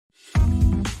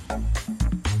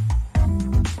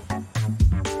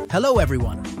Hello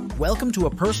everyone, welcome to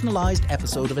a personalized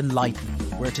episode of Enlighten Me,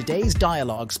 where today's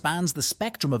dialogue spans the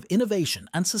spectrum of innovation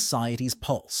and society's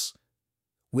pulse.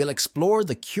 We'll explore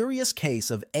the curious case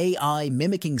of AI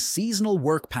mimicking seasonal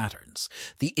work patterns,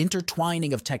 the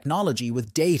intertwining of technology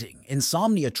with dating,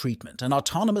 insomnia treatment, and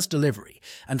autonomous delivery,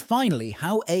 and finally,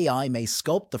 how AI may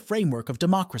sculpt the framework of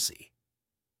democracy.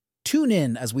 Tune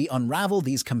in as we unravel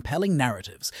these compelling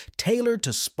narratives, tailored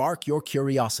to spark your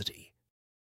curiosity.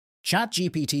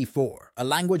 ChatGPT-4, a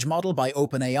language model by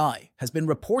OpenAI, has been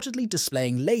reportedly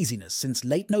displaying laziness since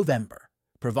late November,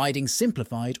 providing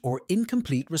simplified or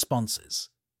incomplete responses.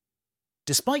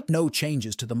 Despite no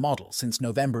changes to the model since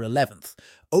November 11th,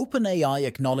 OpenAI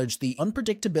acknowledged the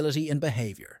unpredictability in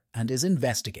behavior and is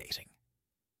investigating.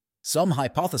 Some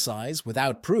hypothesize,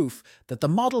 without proof, that the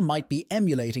model might be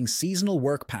emulating seasonal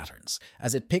work patterns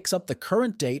as it picks up the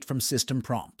current date from system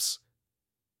prompts.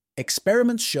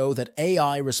 Experiments show that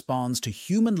AI responds to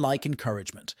human-like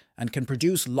encouragement and can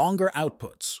produce longer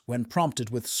outputs when prompted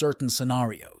with certain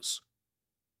scenarios.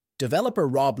 Developer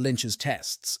Rob Lynch's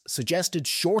tests suggested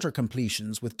shorter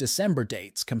completions with December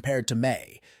dates compared to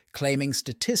May, claiming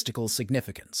statistical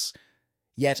significance.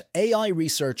 Yet AI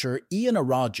researcher Ian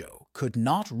Arajo could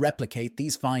not replicate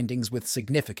these findings with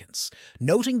significance,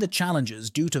 noting the challenges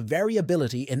due to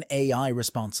variability in AI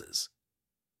responses.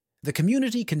 The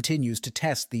community continues to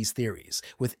test these theories,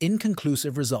 with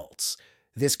inconclusive results.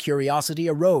 This curiosity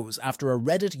arose after a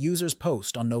Reddit user's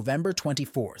post on November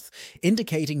 24th,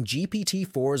 indicating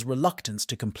GPT-4's reluctance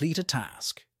to complete a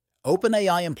task.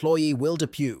 OpenAI employee Will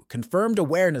Depew confirmed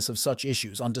awareness of such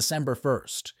issues on December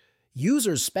 1st.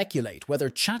 Users speculate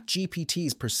whether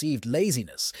ChatGPT's perceived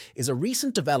laziness is a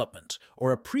recent development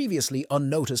or a previously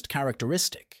unnoticed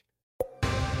characteristic.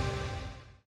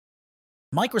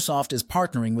 Microsoft is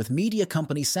partnering with media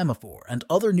company Semafor and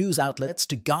other news outlets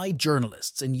to guide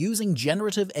journalists in using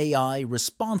generative AI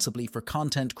responsibly for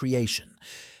content creation.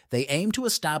 They aim to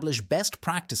establish best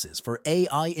practices for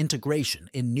AI integration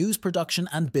in news production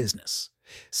and business.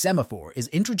 Semafor is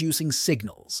introducing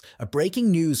Signals, a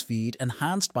breaking news feed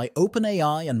enhanced by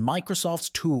OpenAI and Microsoft's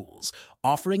tools,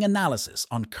 offering analysis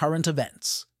on current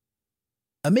events.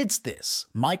 Amidst this,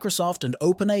 Microsoft and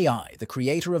OpenAI, the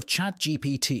creator of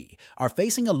ChatGPT, are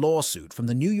facing a lawsuit from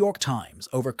the New York Times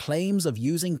over claims of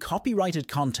using copyrighted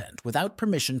content without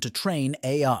permission to train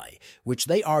AI, which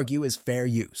they argue is fair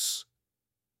use.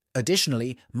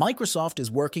 Additionally, Microsoft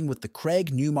is working with the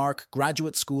Craig Newmark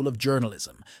Graduate School of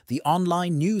Journalism, the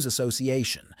Online News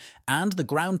Association, and the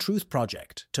Ground Truth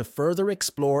Project to further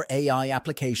explore AI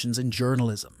applications in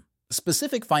journalism.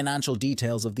 Specific financial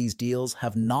details of these deals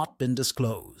have not been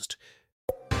disclosed.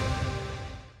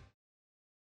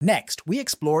 Next, we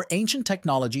explore ancient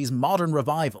technology's modern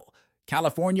revival.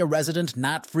 California resident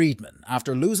Nat Friedman,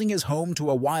 after losing his home to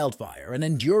a wildfire and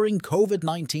enduring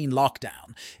COVID-19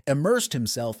 lockdown, immersed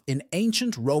himself in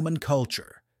ancient Roman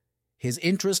culture. His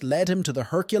interest led him to the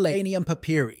Herculaneum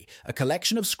papyri, a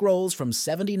collection of scrolls from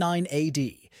 79 AD,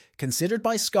 considered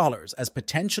by scholars as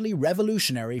potentially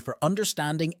revolutionary for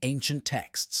understanding ancient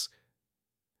texts.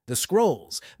 The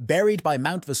scrolls, buried by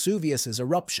Mount Vesuvius's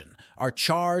eruption, are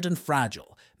charred and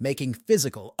fragile, making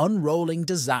physical unrolling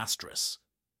disastrous.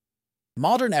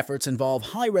 Modern efforts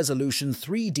involve high-resolution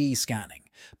 3D scanning,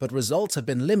 but results have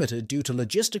been limited due to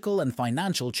logistical and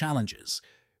financial challenges.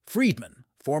 Friedman,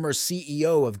 former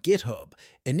CEO of GitHub,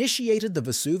 initiated the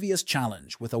Vesuvius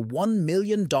Challenge with a $1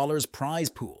 million prize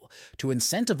pool to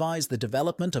incentivize the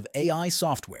development of AI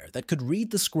software that could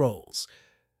read the scrolls.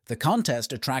 The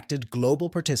contest attracted global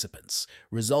participants,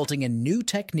 resulting in new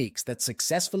techniques that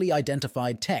successfully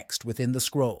identified text within the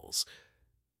scrolls.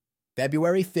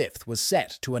 February 5th was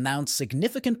set to announce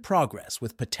significant progress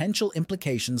with potential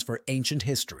implications for ancient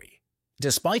history.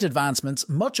 Despite advancements,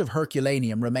 much of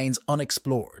Herculaneum remains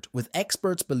unexplored, with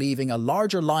experts believing a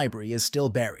larger library is still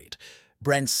buried.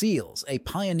 Brent Seals, a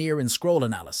pioneer in scroll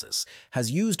analysis, has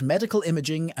used medical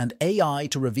imaging and AI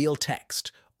to reveal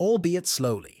text, albeit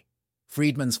slowly.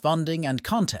 Friedman's funding and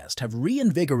contest have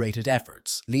reinvigorated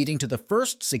efforts, leading to the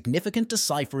first significant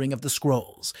deciphering of the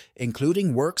scrolls,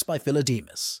 including works by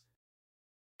Philodemus.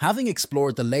 Having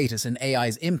explored the latest in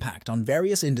AI's impact on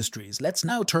various industries, let's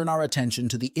now turn our attention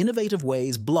to the innovative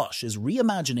ways Blush is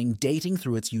reimagining dating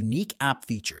through its unique app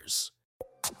features.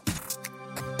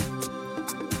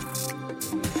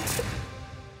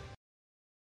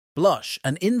 Blush,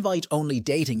 an invite-only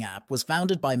dating app, was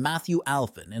founded by Matthew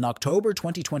Alphin in October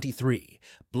 2023.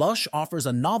 Blush offers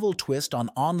a novel twist on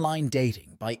online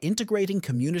dating by integrating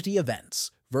community events,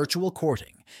 virtual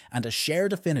courting, and a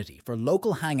shared affinity for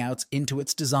local hangouts into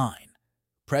its design.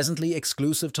 Presently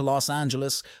exclusive to Los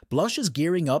Angeles, Blush is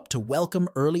gearing up to welcome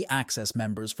early access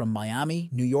members from Miami,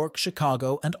 New York,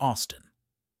 Chicago, and Austin.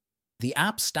 The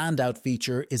app's standout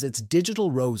feature is its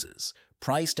digital roses,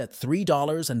 priced at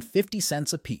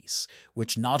 $3.50 apiece,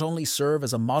 which not only serve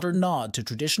as a modern nod to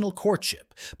traditional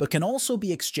courtship, but can also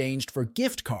be exchanged for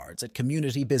gift cards at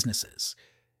community businesses.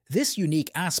 This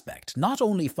unique aspect not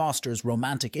only fosters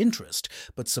romantic interest,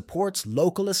 but supports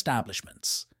local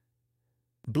establishments.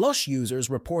 Blush users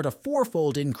report a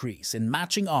fourfold increase in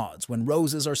matching odds when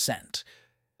roses are sent.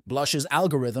 Blush's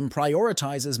algorithm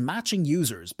prioritizes matching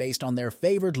users based on their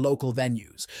favored local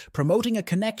venues, promoting a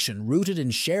connection rooted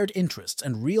in shared interests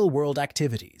and real-world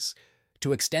activities.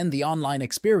 To extend the online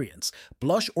experience,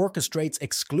 Blush orchestrates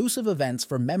exclusive events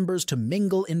for members to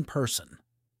mingle in person.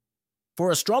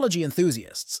 For astrology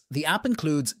enthusiasts, the app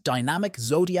includes dynamic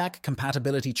zodiac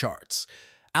compatibility charts.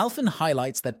 Alphen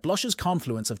highlights that Blush's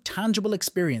confluence of tangible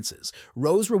experiences,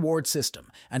 rose reward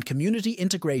system, and community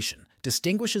integration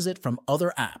distinguishes it from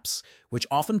other apps, which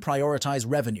often prioritize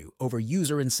revenue over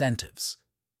user incentives.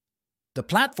 The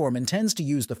platform intends to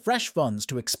use the fresh funds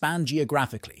to expand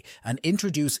geographically and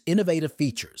introduce innovative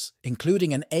features,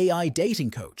 including an AI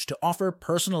dating coach to offer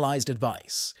personalized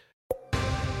advice.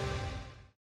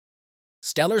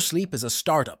 Stellar Sleep is a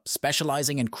startup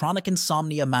specializing in chronic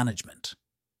insomnia management.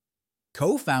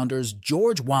 Co-founders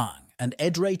George Wang and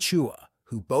Edre Chua,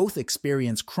 who both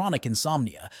experience chronic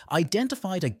insomnia,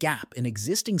 identified a gap in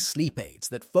existing sleep aids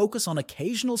that focus on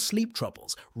occasional sleep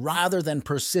troubles rather than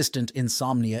persistent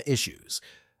insomnia issues.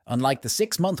 Unlike the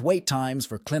 6-month wait times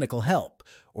for clinical help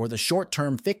or the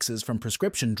short-term fixes from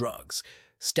prescription drugs,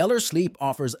 Stellar Sleep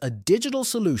offers a digital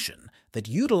solution that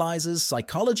utilizes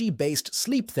psychology-based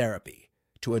sleep therapy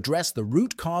to address the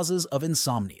root causes of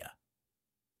insomnia.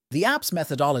 The app's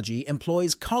methodology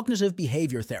employs cognitive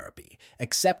behavior therapy,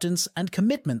 acceptance and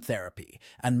commitment therapy,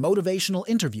 and motivational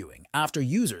interviewing after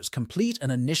users complete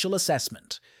an initial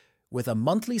assessment. With a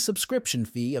monthly subscription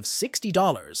fee of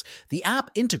 $60, the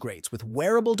app integrates with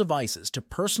wearable devices to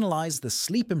personalize the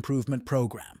sleep improvement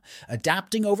program,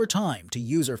 adapting over time to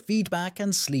user feedback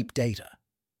and sleep data.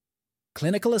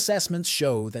 Clinical assessments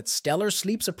show that Stellar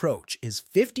Sleep's approach is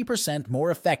 50% more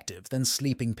effective than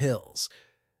sleeping pills.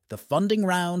 The funding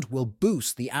round will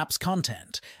boost the app's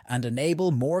content and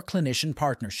enable more clinician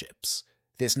partnerships.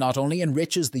 This not only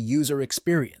enriches the user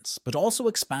experience, but also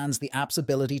expands the app's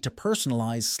ability to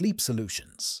personalize sleep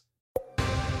solutions.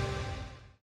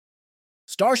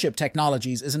 Starship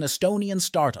Technologies is an Estonian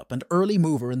startup and early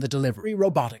mover in the delivery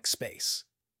robotics space.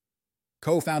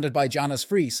 Co-founded by Jonas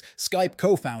Friis, Skype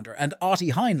co-founder, and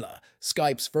Ati Heinla,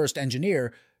 Skype's first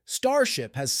engineer,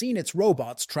 Starship has seen its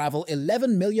robots travel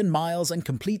 11 million miles and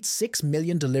complete 6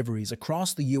 million deliveries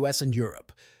across the US and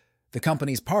Europe. The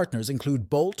company's partners include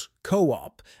Bolt,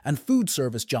 Co-op, and food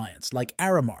service giants like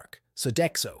Aramark,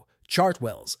 Sodexo,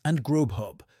 Chartwells, and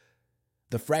Grubhub.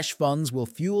 The fresh funds will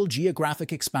fuel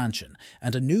geographic expansion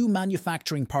and a new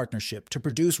manufacturing partnership to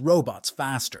produce robots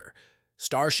faster.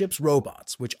 Starship's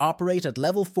robots, which operate at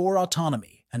level 4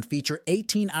 autonomy and feature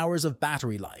 18 hours of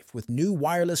battery life with new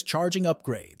wireless charging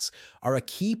upgrades, are a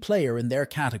key player in their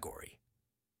category.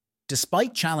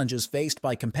 Despite challenges faced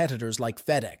by competitors like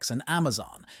FedEx and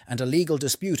Amazon and a legal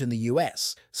dispute in the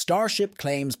US, Starship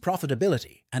claims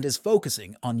profitability and is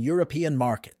focusing on European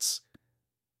markets.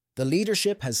 The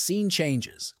leadership has seen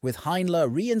changes, with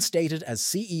Heinla reinstated as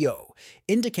CEO,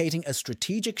 indicating a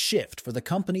strategic shift for the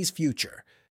company's future.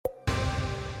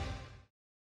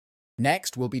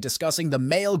 Next, we'll be discussing the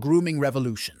male grooming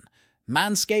revolution.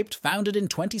 Manscaped, founded in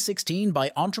 2016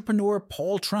 by entrepreneur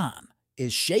Paul Tran,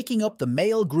 is shaking up the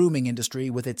male grooming industry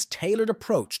with its tailored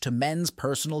approach to men's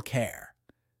personal care.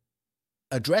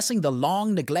 Addressing the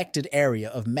long-neglected area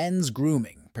of men's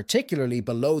grooming, particularly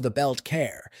below-the-belt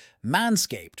care,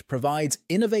 Manscaped provides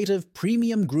innovative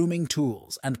premium grooming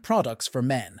tools and products for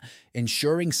men,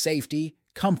 ensuring safety,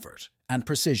 comfort, and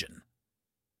precision.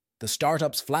 The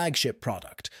startup's flagship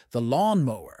product, the Lawn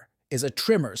Mower, is a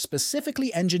trimmer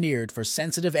specifically engineered for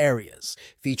sensitive areas,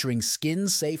 featuring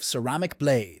skin-safe ceramic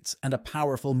blades and a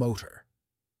powerful motor.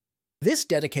 This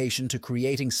dedication to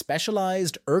creating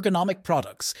specialized, ergonomic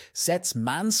products sets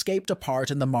Manscaped apart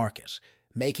in the market,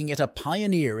 making it a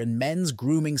pioneer in men's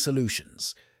grooming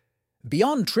solutions.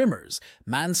 Beyond trimmers,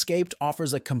 Manscaped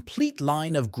offers a complete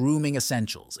line of grooming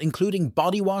essentials, including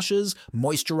body washes,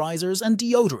 moisturizers, and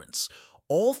deodorants,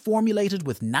 all formulated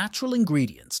with natural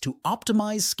ingredients to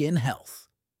optimize skin health.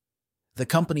 The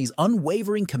company's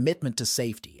unwavering commitment to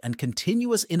safety and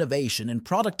continuous innovation in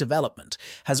product development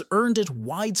has earned it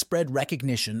widespread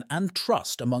recognition and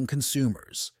trust among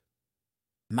consumers.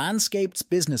 Manscaped's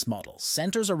business model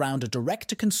centers around a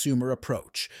direct-to-consumer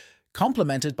approach,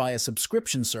 complemented by a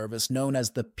subscription service known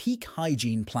as the Peak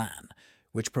Hygiene Plan,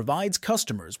 which provides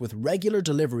customers with regular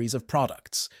deliveries of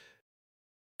products.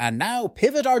 And now,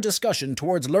 pivot our discussion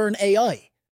towards Learn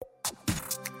AI.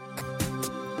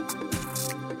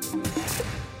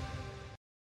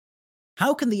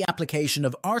 How can the application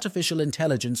of artificial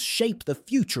intelligence shape the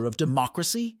future of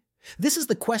democracy? This is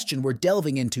the question we're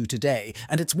delving into today,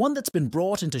 and it's one that's been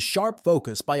brought into sharp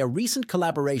focus by a recent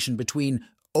collaboration between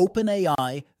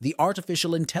OpenAI, the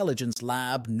artificial intelligence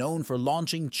lab known for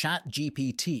launching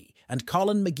ChatGPT, and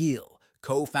Colin McGill,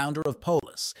 co-founder of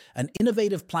Polis, an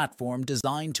innovative platform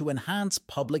designed to enhance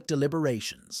public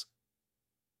deliberations.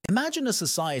 Imagine a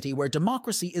society where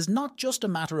democracy is not just a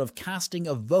matter of casting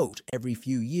a vote every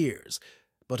few years,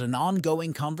 but an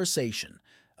ongoing conversation,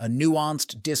 a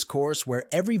nuanced discourse where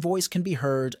every voice can be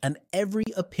heard and every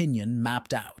opinion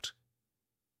mapped out.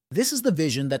 This is the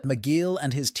vision that McGill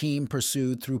and his team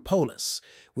pursued through Polis,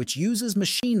 which uses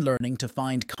machine learning to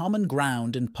find common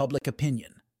ground in public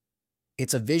opinion.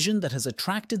 It's a vision that has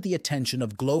attracted the attention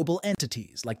of global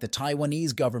entities like the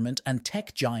Taiwanese government and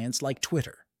tech giants like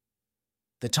Twitter.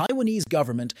 The Taiwanese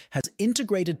government has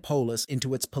integrated Polis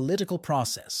into its political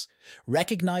process,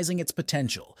 recognizing its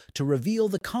potential to reveal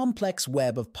the complex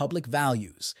web of public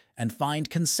values and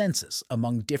find consensus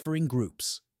among differing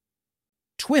groups.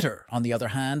 Twitter, on the other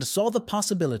hand, saw the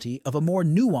possibility of a more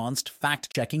nuanced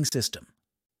fact-checking system.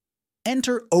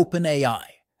 Enter OpenAI,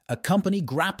 a company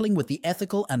grappling with the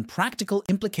ethical and practical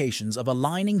implications of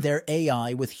aligning their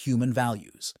AI with human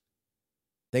values.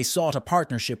 They sought a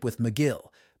partnership with McGill,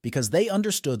 because they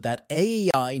understood that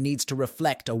AI needs to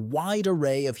reflect a wide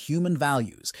array of human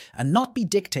values and not be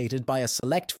dictated by a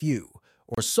select few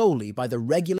or solely by the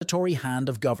regulatory hand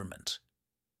of government.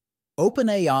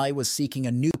 OpenAI was seeking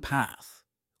a new path,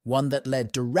 one that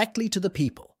led directly to the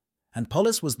people, and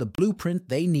Polis was the blueprint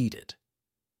they needed.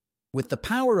 With the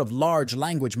power of large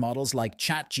language models like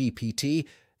ChatGPT,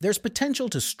 there's potential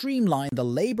to streamline the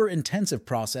labor-intensive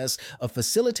process of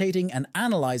facilitating and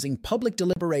analyzing public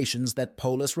deliberations that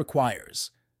Polis requires.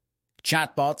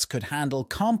 Chatbots could handle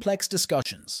complex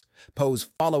discussions, pose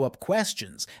follow-up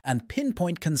questions, and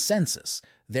pinpoint consensus,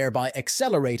 thereby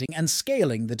accelerating and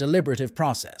scaling the deliberative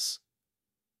process.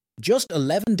 Just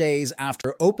 11 days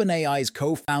after OpenAI's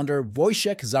co-founder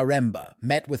Wojciech Zaremba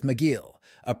met with McGill,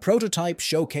 a prototype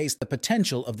showcased the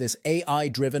potential of this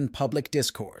AI-driven public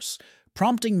discourse,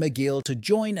 prompting McGill to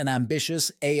join an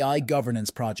ambitious AI governance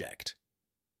project.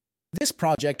 This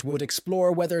project would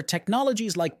explore whether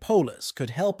technologies like Polis could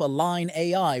help align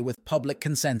AI with public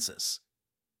consensus.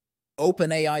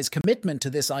 OpenAI's commitment to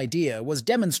this idea was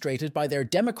demonstrated by their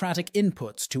democratic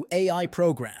inputs to AI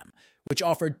program, which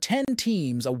offered 10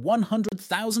 teams a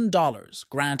 $100,000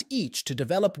 grant each to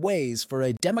develop ways for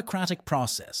a democratic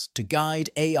process to guide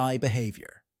AI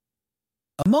behavior.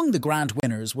 Among the grant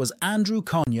winners was Andrew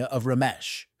Konya of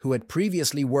Ramesh, who had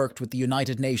previously worked with the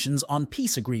United Nations on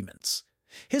peace agreements.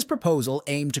 His proposal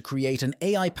aimed to create an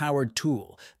AI-powered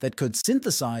tool that could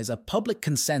synthesize a public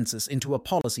consensus into a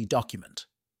policy document.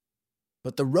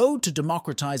 But the road to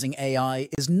democratizing AI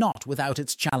is not without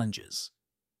its challenges.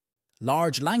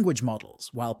 Large language models,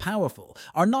 while powerful,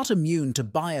 are not immune to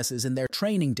biases in their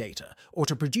training data or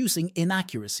to producing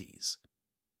inaccuracies.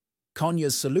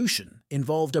 Konya's solution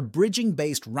involved a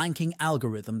bridging-based ranking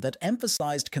algorithm that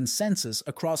emphasized consensus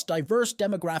across diverse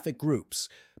demographic groups,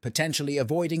 potentially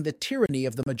avoiding the tyranny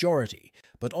of the majority,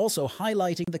 but also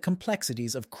highlighting the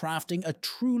complexities of crafting a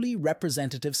truly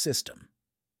representative system.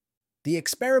 The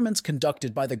experiments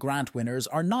conducted by the grant winners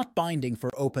are not binding for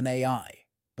OpenAI,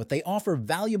 but they offer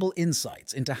valuable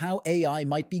insights into how AI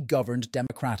might be governed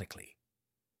democratically.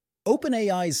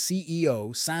 OpenAI's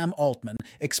CEO, Sam Altman,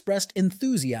 expressed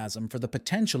enthusiasm for the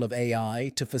potential of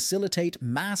AI to facilitate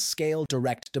mass-scale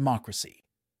direct democracy.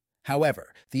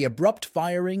 However, the abrupt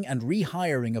firing and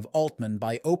rehiring of Altman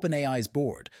by OpenAI's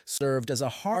board served as a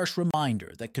harsh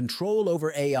reminder that control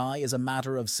over AI is a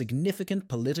matter of significant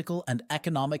political and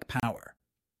economic power.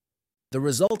 The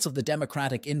results of the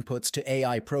democratic inputs to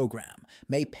AI program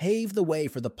may pave the way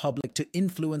for the public to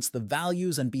influence the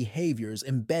values and behaviors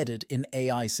embedded in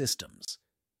AI systems.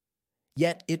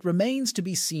 Yet it remains to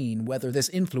be seen whether this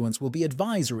influence will be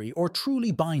advisory or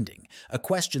truly binding, a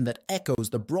question that echoes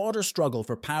the broader struggle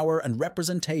for power and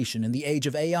representation in the age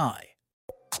of AI.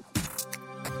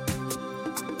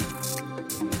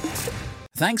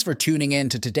 Thanks for tuning in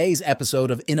to today's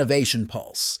episode of Innovation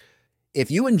Pulse. If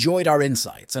you enjoyed our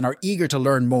insights and are eager to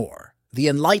learn more, the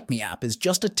Enlight Me app is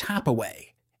just a tap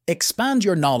away. Expand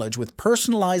your knowledge with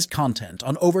personalized content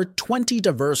on over 20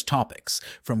 diverse topics,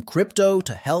 from crypto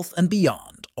to health and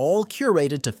beyond, all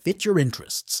curated to fit your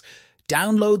interests.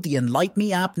 Download the Enlight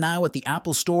Me app now at the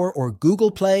Apple Store or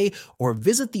Google Play, or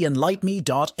visit the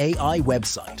enlightme.ai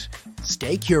website.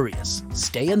 Stay curious,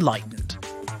 stay enlightened.